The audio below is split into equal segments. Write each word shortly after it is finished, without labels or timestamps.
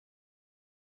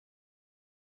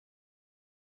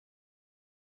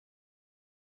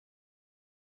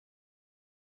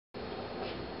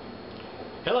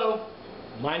Hello,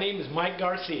 my name is Mike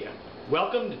Garcia.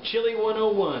 Welcome to Chili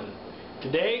 101.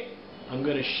 Today I'm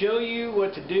going to show you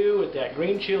what to do with that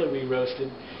green chili we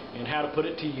roasted and how to put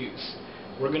it to use.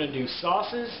 We're going to do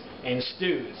sauces and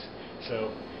stews.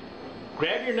 So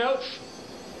grab your notes,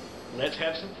 let's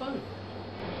have some fun.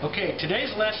 Okay,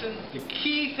 today's lesson, the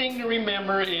key thing to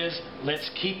remember is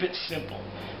let's keep it simple.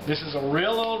 This is a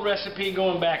real old recipe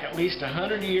going back at least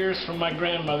 100 years from my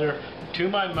grandmother to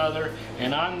my mother,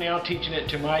 and I'm now teaching it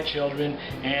to my children,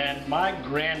 and my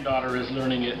granddaughter is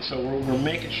learning it, so we're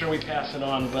making sure we pass it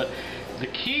on. But the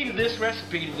key to this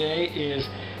recipe today is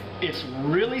it's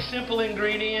really simple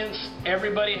ingredients.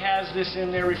 Everybody has this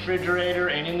in their refrigerator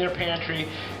and in their pantry,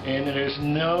 and there's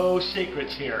no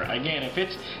secrets here. Again,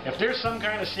 if there's some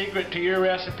kind of secret to your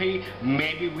recipe,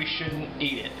 maybe we shouldn't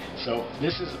eat it. So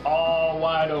this is all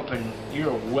wide open.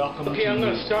 You're welcome to use it. Okay, I'm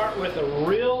going to start with a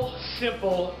real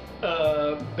simple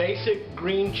basic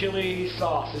green chili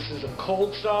sauce. This is a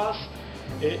cold sauce.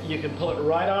 You can pull it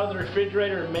right out of the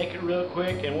refrigerator and make it real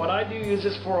quick. And what I do use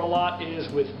this for a lot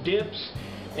is with dips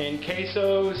and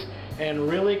quesos and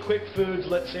really quick foods.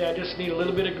 Let's say I just need a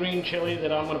little bit of green chili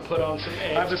that I'm going to put on some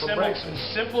eggs. I've assembled some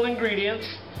simple ingredients,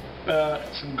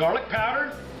 some garlic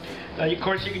powder. Of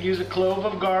course, you could use a clove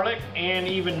of garlic and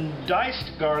even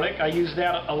diced garlic. I use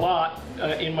that a lot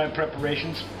in my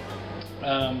preparations.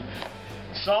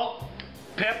 Salt,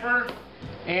 pepper,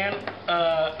 and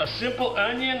a simple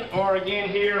onion, or again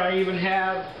here I even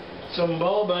have some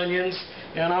bulb onions.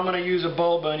 And I'm going to use a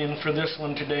bulb onion for this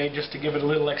one today just to give it a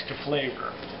little extra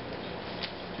flavor.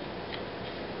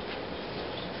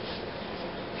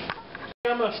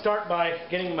 I'm going to start by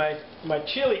getting my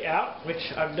chili out,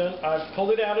 which I've done. I've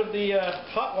pulled it out of the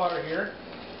hot water here,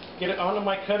 get it onto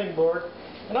my cutting board,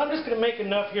 and I'm just going to make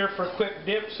enough here for a quick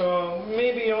dip, so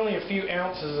maybe only a few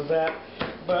ounces of that,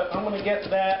 but I'm going to get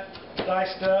that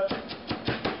diced up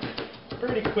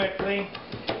pretty quickly,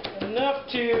 enough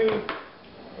to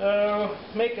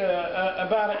make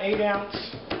about an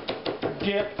 8-ounce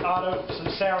dip out of some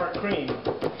sour cream.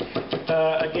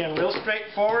 Again, real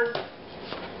straightforward.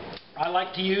 I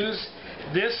like to use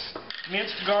this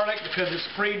minced garlic because it's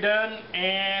pre-done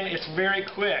and it's very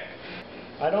quick.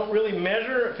 I don't really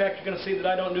measure. In fact, you're going to see that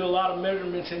I don't do a lot of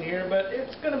measurements in here, but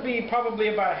it's going to be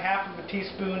probably about half of a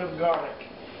teaspoon of garlic.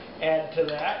 Add to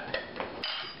that.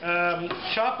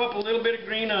 Chop up a little bit of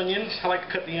green onions. I like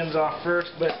to cut the ends off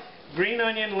first, but green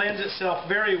onion lends itself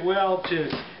very well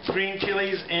to green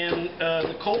chilies and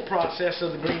the cold process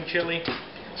of the green chili.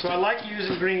 So I like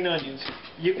using green onions.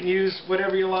 You can use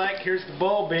whatever you like. Here's the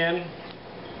bulb end.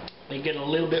 You get a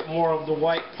little bit more of the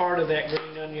white part of that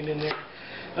green onion in there.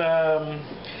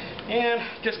 And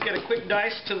just get a quick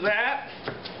dice to that.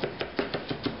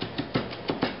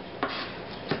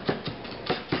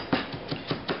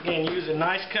 Again, use a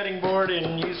nice cutting board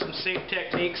and use some safe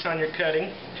techniques on your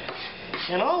cutting.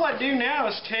 And all I do now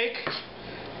is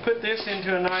put this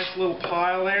into a nice little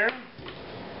pile there.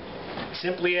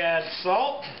 Simply add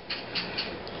salt,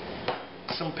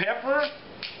 some pepper.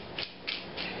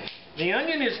 The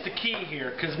onion is the key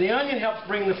here because the onion helps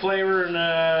bring the flavor and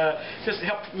just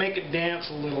helps make it dance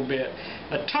a little bit.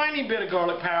 A tiny bit of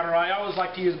garlic powder. I always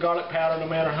like to use garlic powder no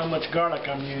matter how much garlic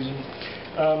I'm using.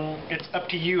 It's up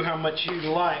to you how much you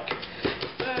like.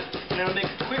 Now make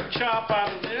a quick chop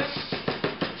out of this.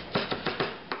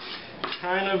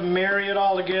 Kind of marry it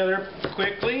all together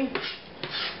quickly.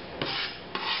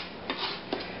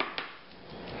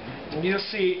 And you'll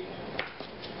see,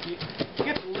 you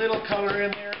get a little color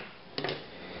in there.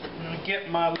 I'm going to get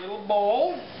my little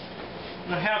bowl.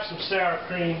 I have some sour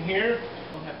cream here.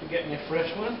 I'll have to get me a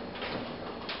fresh one.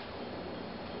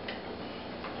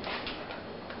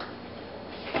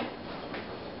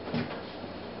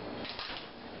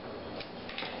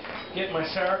 Get my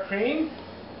sour cream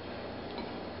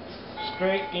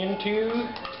straight into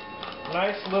a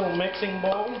nice little mixing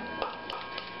bowl.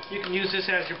 You can use this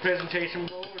as your presentation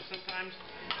bowl, or sometimes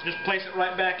just place it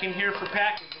right back in here for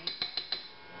packaging.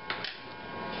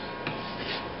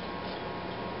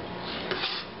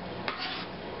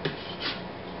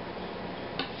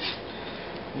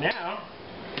 Now,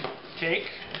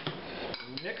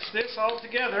 mix this all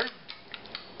together.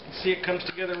 You see it comes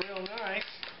together real nice.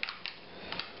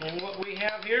 And what we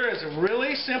have here is a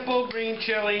really simple green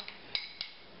chili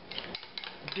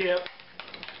dip.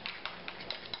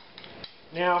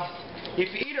 Now,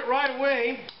 if you eat it right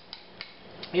away,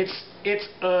 it's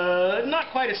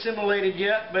not quite assimilated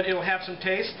yet, but it'll have some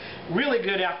taste. Really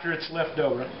good after it's left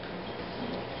over,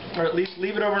 or at least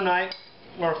leave it overnight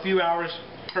or a few hours.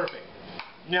 Perfect.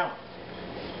 Now,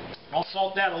 I'll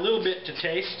salt that a little bit to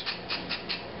taste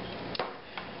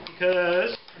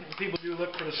because people do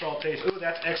look for the salt taste. Ooh,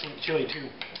 that's excellent chili too.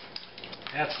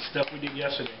 That's the stuff we did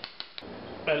yesterday.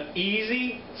 An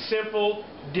easy, simple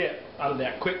dip out of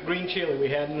that quick green chili we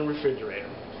had in the refrigerator.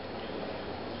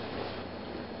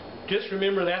 Just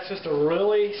remember, that's just a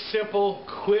really simple,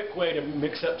 quick way to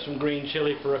mix up some green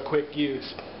chili for a quick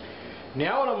use.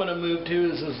 Now what I'm going to move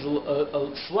to is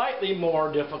a slightly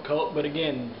more difficult, but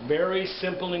again, very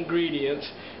simple ingredients.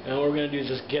 And what we're going to do is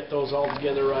just get those all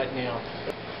together right now.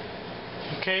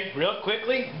 Okay, real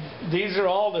quickly, these are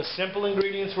all the simple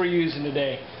ingredients we're using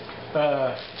today.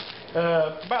 About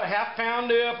a half pound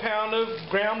to a pound of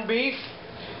ground beef,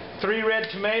 3 red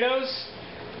tomatoes,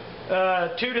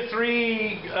 2 to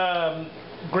 3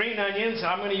 green onions.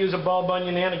 I'm going to use a bulb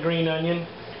onion and a green onion.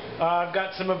 I've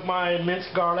got some of my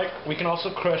minced garlic. We can also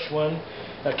crush one.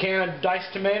 A can of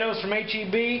diced tomatoes from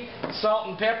H-E-B, salt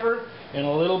and pepper, and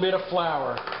a little bit of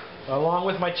flour. Along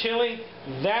with my chili,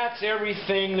 that's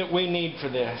everything that we need for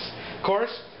this. Of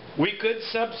course, we could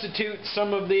substitute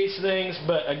some of these things,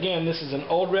 but again, this is an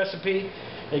old recipe.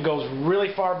 It goes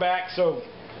really far back, so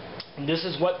this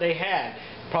is what they had.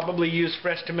 Probably use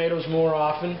fresh tomatoes more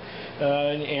often.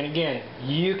 And again,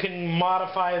 you can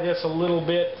modify this a little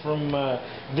bit from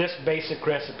this basic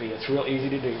recipe. It's real easy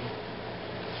to do.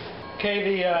 Okay,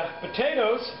 the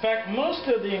potatoes, in fact, most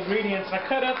of the ingredients I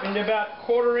cut up into about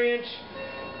 1/4 inch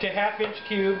to 1/2 inch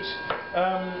cubes.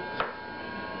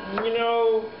 You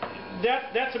know,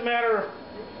 that's a matter of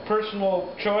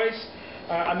personal choice.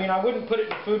 I mean, I wouldn't put it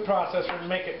in a food processor and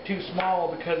make it too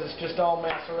small because it's just all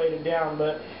macerated down,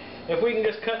 but if we can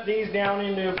just cut these down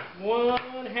into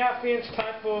 1/2 inch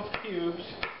type of cubes,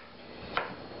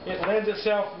 it lends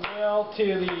itself well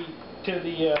to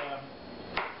the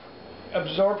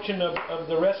absorption of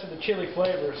the rest of the chili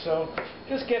flavor. So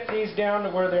just get these down to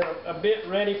where they're a bit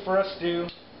ready for us to.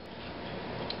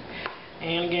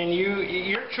 And again,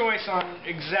 your choice on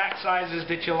exact sizes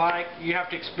that you like. You have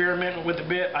to experiment with a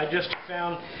bit. I just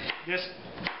found this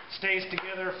stays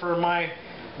together for my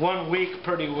 1 week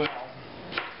pretty well.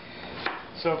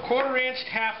 So 1/4 inch,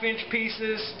 1/2 inch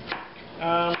pieces,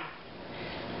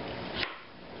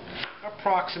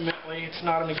 approximately. It's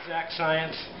not an exact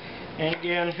science. And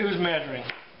again, who's measuring?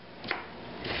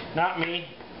 Not me.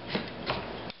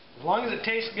 As long as it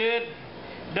tastes good,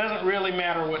 it doesn't really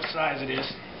matter what size it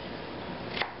is.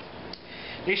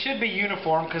 They should be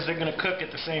uniform because they're going to cook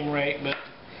at the same rate, but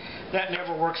that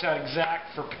never works out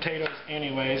exact for potatoes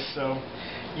anyways, so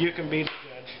you can be the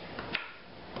judge.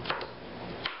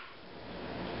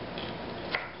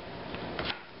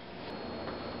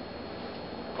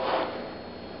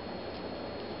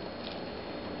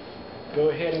 Go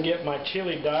ahead and get my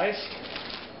chili diced.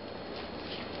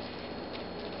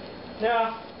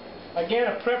 Now, again,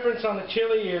 a preference on the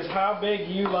chili is how big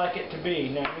you like it to be.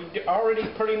 Now, we already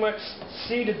pretty much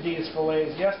seeded these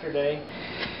fillets yesterday,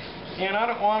 and I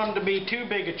don't want them to be too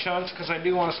big of chunks because I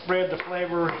do want to spread the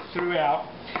flavor throughout.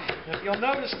 And if you'll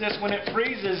notice this, when it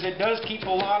freezes, it does keep a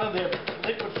lot of the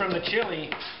liquid from the chili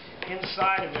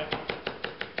inside of it,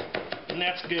 and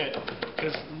that's good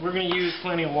because we're going to use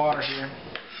plenty of water here.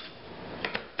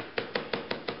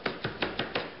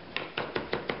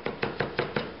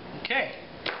 Okay,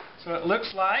 so it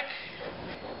looks like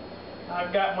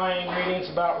I've got my ingredients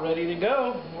about ready to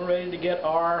go. We're ready to get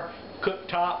our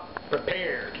cooktop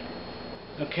prepared.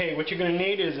 Okay, what you're going to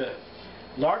need is a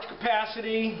large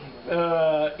capacity,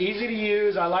 easy to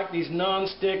use. I like these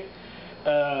non-stick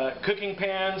cooking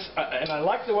pans, and I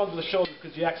like the ones with the shoulders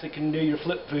because you actually can do your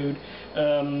flip food.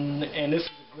 And this is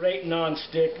a great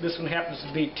non-stick. This one happens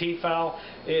to be Tefal.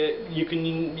 You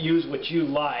can use what you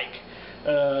like.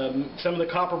 Some of the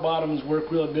copper bottoms work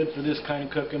real good for this kind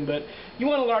of cooking, but you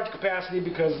want a large capacity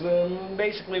because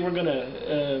basically we're going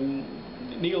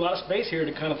to need a lot of space here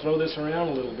to kind of throw this around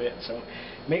a little bit. So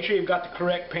make sure you've got the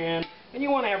correct pan, and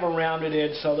you want to have a rounded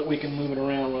edge so that we can move it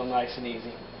around real nice and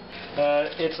easy.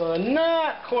 It's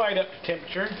not quite up to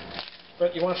temperature,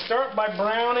 but you want to start by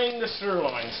browning the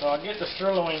sirloin. So I'll get the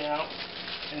sirloin out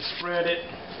and spread it.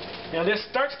 Now this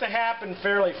starts to happen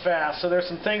fairly fast, so there's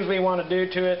some things we want to do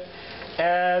to it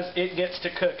as it gets to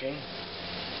cooking.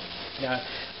 Now,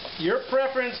 your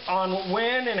preference on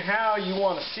when and how you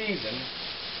want to season.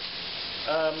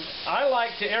 I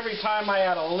like to, every time I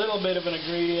add a little bit of an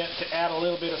ingredient, to add a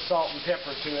little bit of salt and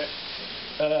pepper to it.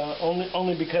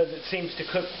 Only because it seems to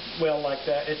cook well like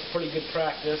that. It's pretty good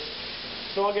practice.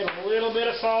 So I'll get a little bit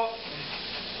of salt,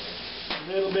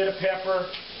 a little bit of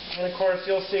pepper, and of course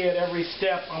you'll see at every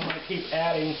step I'm going to keep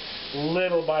adding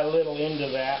little by little into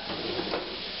that.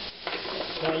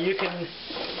 Now you can,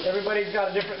 everybody's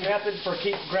got a different method for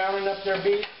keep grounding up their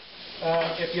beef.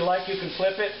 If you like, you can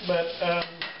flip it, but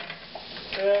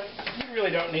You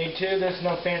really don't need to. There's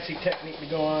no fancy technique to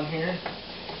go on here.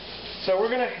 So we're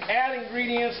going to add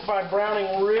ingredients by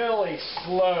browning really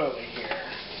slowly here.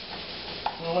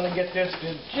 I want to get this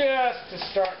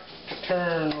to start to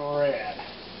turn red.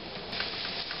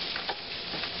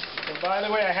 So by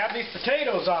the way, I have these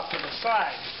potatoes off to the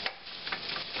side.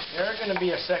 They're going to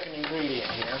be a second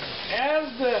ingredient here.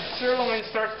 As the sirloin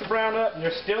starts to brown up, and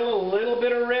there's still a little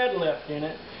bit of red left in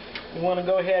it, we want to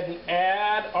go ahead and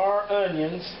add our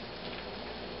onions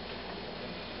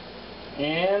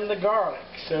and the garlic.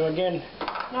 So again,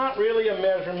 not really a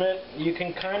measurement. You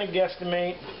can kind of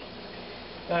guesstimate.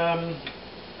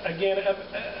 Again,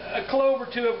 a clove or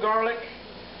two of garlic.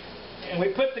 And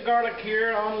we put the garlic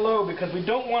here on low because we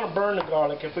don't want to burn the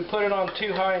garlic. If we put it on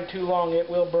too high and too long, it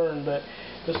will burn, but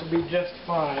this will be just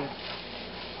fine.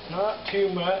 Not too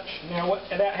much. Now what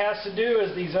that has to do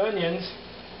is these onions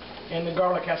and the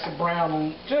garlic has to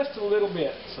brown just a little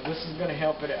bit. So this is going to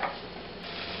help it out.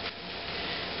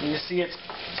 And you see it's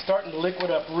starting to liquid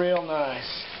up real nice.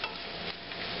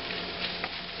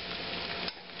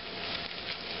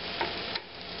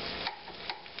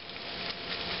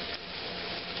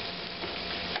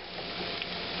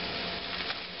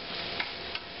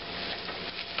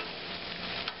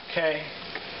 Okay,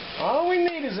 all we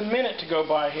need is a minute to go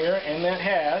by here, and that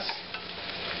has.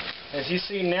 As you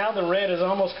see now, the red is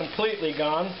almost completely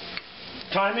gone.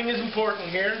 Timing is important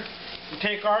here. We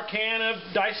take our can of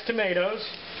diced tomatoes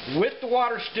with the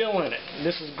water still in it.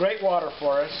 This is great water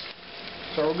for us.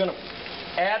 So we're going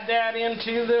to add that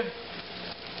into the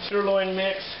sirloin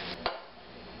mix.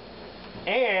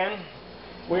 And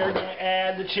we're going to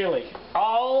add the chili.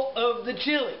 All of the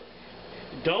chili.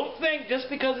 Don't think just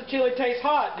because the chili tastes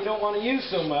hot you don't want to use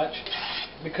so much,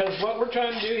 because what we're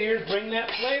trying to do here is bring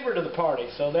that flavor to the party.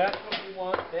 So that's what we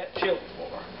want that chili for.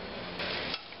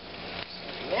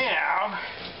 So now,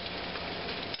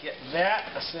 get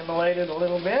that assimilated a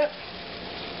little bit.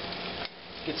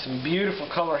 Get some beautiful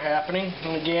color happening.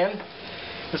 And again,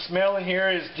 the smell in here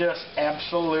is just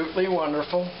absolutely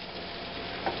wonderful.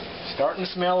 Starting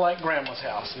to smell like Grandma's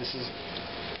house. This is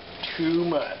too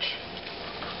much.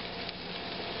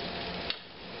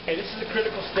 Okay, this is a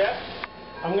critical step.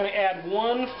 I'm going to add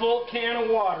 1 full can of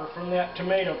water from that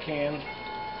tomato can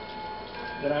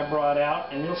that I brought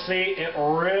out, and you'll see it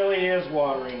really is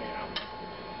watery now.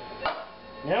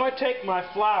 Now I take my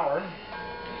flour,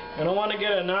 and I want to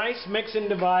get a nice mixing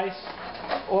device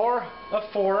or a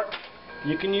fork.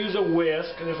 You can use a whisk,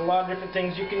 and there's a lot of different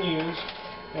things you can use,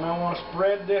 and I want to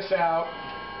spread this out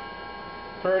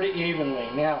pretty evenly.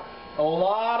 Now, a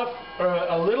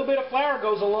little bit of flour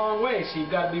goes a long way, so you've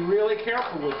got to be really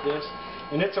careful with this,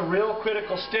 and it's a real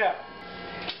critical step,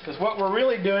 because what we're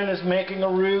really doing is making a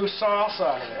roux sauce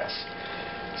out of this.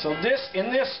 So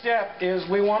in this step is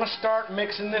we want to start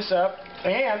mixing this up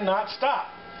and not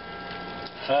stop.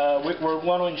 We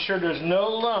want to ensure there's no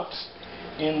lumps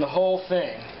in the whole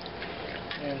thing.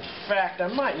 In fact, I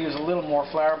might use a little more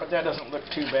flour, but that doesn't look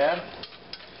too bad.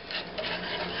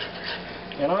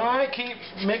 And I keep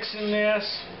mixing this,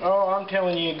 oh, I'm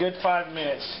telling you, a good 5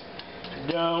 minutes.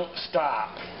 Don't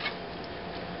stop.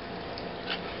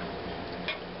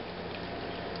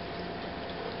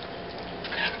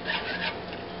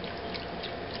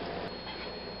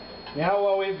 Now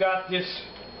while we've got this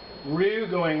roux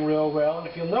going real well, and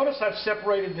if you'll notice I've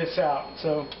separated this out.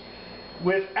 So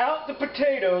without the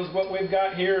potatoes, what we've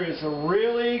got here is a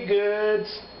really good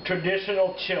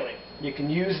traditional chili. You can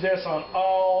use this on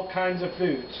all kinds of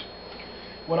foods.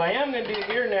 What I am going to do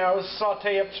here now is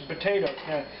saute up some potatoes.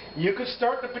 Now, you could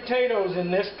start the potatoes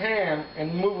in this pan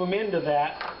and move them into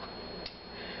that,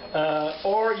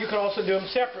 or you could also do them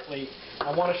separately.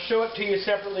 I want to show it to you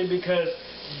separately because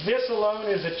this alone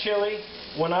is a chili.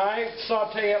 When I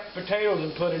saute up potatoes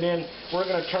and put it in, we're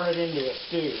going to turn it into a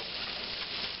stew.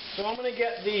 So I'm going to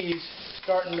get these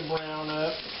starting to brown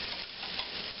up.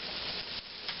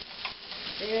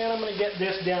 And I'm going to get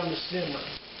this down to simmer.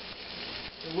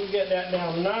 So we'll get that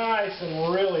down nice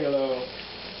and really low.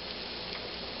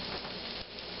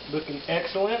 Looking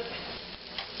excellent.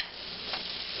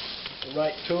 The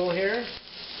right tool here.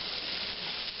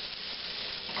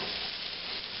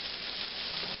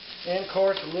 And of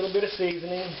course a little bit of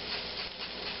seasoning.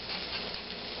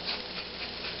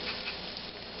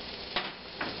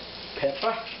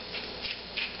 Pepper.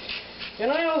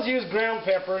 And I always use ground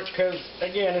pepper because,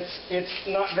 again, it's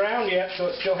not ground yet, so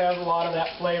it still has a lot of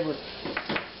that flavor.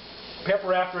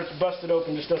 Pepper after it's busted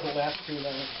open just doesn't last too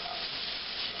long.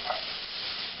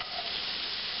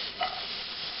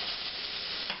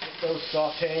 Get those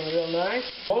sauteing real nice.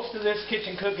 Most of this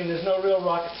kitchen cooking, there's no real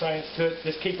rocket science to it.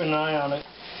 Just keep an eye on it.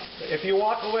 If you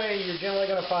walk away, you're generally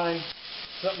going to find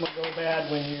something will go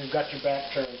bad when you've got your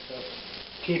back turned. So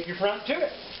keep your front to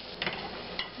it.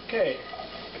 Okay,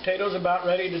 potatoes about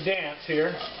ready to dance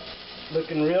here.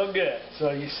 Looking real good.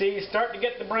 So you see, you start to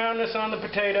get the brownness on the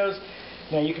potatoes.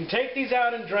 Now you can take these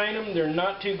out and drain them. They're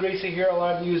not too greasy here. All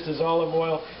I've used is olive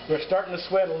oil. They're starting to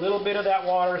sweat a little bit of that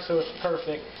water, so it's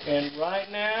perfect. And right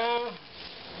now,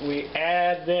 we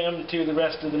add them to the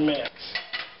rest of the mix.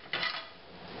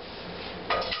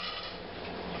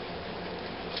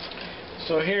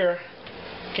 So here,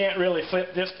 can't really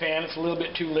flip this pan. It's a little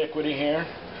bit too liquidy here.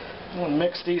 I'm going to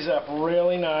mix these up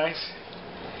really nice.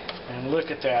 And look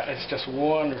at that. It's just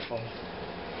wonderful.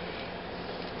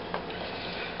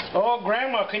 Oh,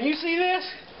 Grandma, can you see this?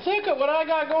 Look at what I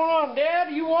got going on. Dad,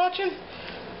 are you watching?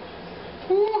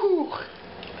 Woo-hoo.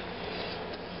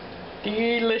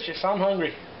 Delicious. I'm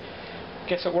hungry.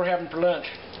 Guess what we're having for lunch.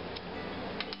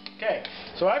 Okay,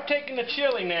 so I've taken the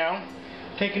chili now,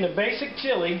 taken the basic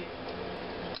chili,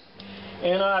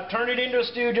 and I've turned it into a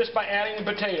stew just by adding the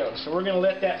potatoes. So we're going to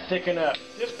let that thicken up.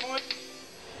 At this point,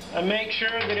 I make sure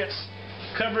that it's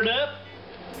covered up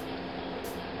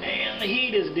and the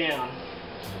heat is down.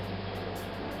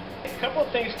 A couple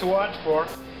of things to watch for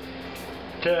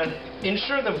to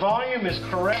ensure the volume is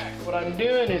correct. What I'm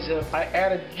doing is I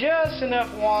added just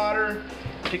enough water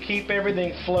to keep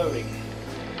everything floating.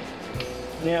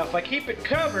 Now if I keep it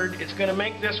covered, it's going to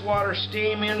make this water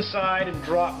steam inside and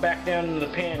drop back down into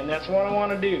the pan, and that's what I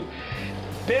want to do.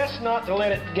 Best not to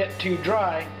let it get too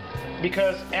dry,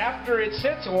 because after it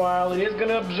sits a while, it is going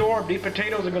to absorb, the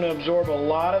potatoes are going to absorb a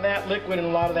lot of that liquid and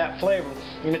a lot of that flavor,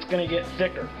 and it's going to get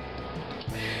thicker.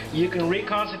 You can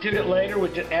reconstitute it later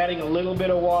with just adding a little bit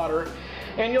of water,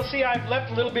 and you'll see I've left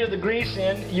a little bit of the grease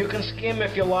in. You can skim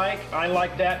if you like. I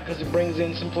like that because it brings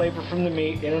in some flavor from the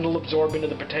meat, and it'll absorb into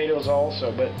the potatoes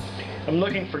also, but I'm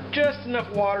looking for just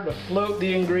enough water to float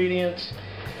the ingredients,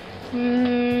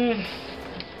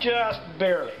 just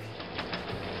barely.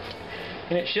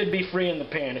 And it should be free in the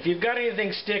pan. If you've got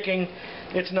anything sticking,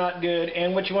 it's not good.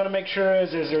 And what you want to make sure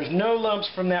is there's no lumps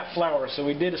from that flour. So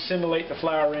we did assimilate the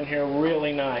flour in here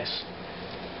really nice.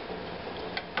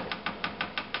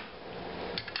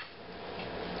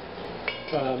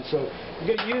 So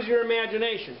you're going to use your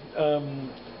imagination.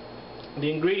 The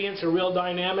ingredients are real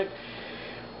dynamic.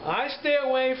 I stay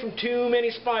away from too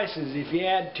many spices. If you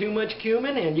add too much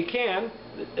cumin, and you can,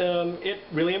 it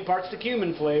really imparts the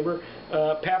cumin flavor.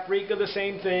 Paprika, the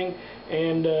same thing.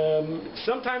 And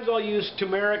sometimes I'll use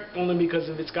turmeric only because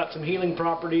it's got some healing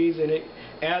properties and it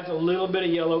adds a little bit of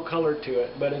yellow color to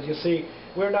it. But as you see,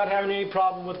 we're not having any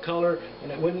problem with color,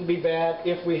 and it wouldn't be bad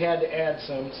if we had to add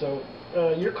some. So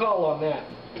your call on that.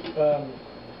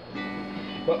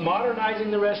 But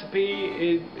modernizing the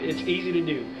recipe, it's easy to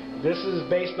do. This is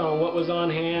based on what was on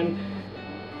hand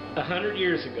 100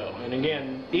 years ago. And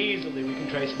again, easily we can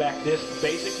trace back this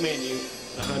basic menu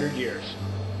 100 years.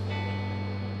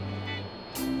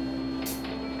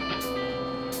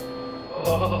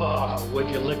 Oh, would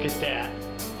you look at that?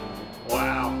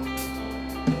 Wow.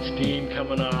 Steam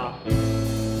coming off.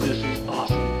 This is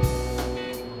awesome.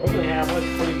 We're going to have us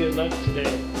a pretty good lunch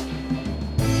today.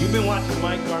 You've been watching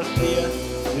Mike Garcia.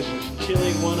 This is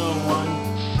Chile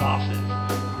 101 Sauces.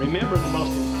 Remember, the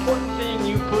most important thing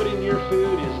you put in your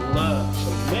food is love. So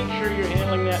make sure you're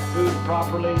handling that food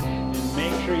properly and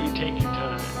make sure you take your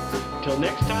time. Until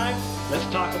next time, let's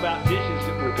talk about dishes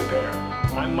that we're preparing.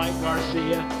 I'm Mike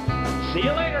Garcia. See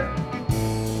you later.